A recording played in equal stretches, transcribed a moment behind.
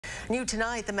New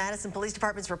tonight, the Madison Police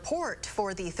Department's report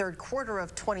for the third quarter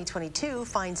of 2022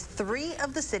 finds 3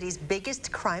 of the city's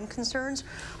biggest crime concerns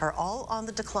are all on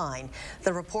the decline.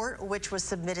 The report, which was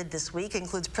submitted this week,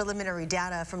 includes preliminary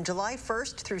data from July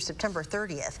 1st through September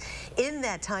 30th. In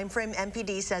that time frame,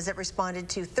 MPD says it responded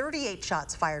to 38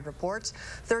 shots fired reports,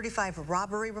 35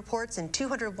 robbery reports, and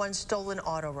 201 stolen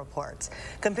auto reports.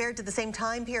 Compared to the same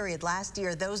time period last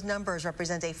year, those numbers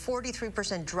represent a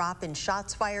 43% drop in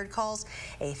shots fired calls,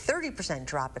 a 30%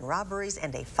 drop in robberies,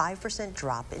 and a 5%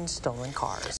 drop in stolen cars.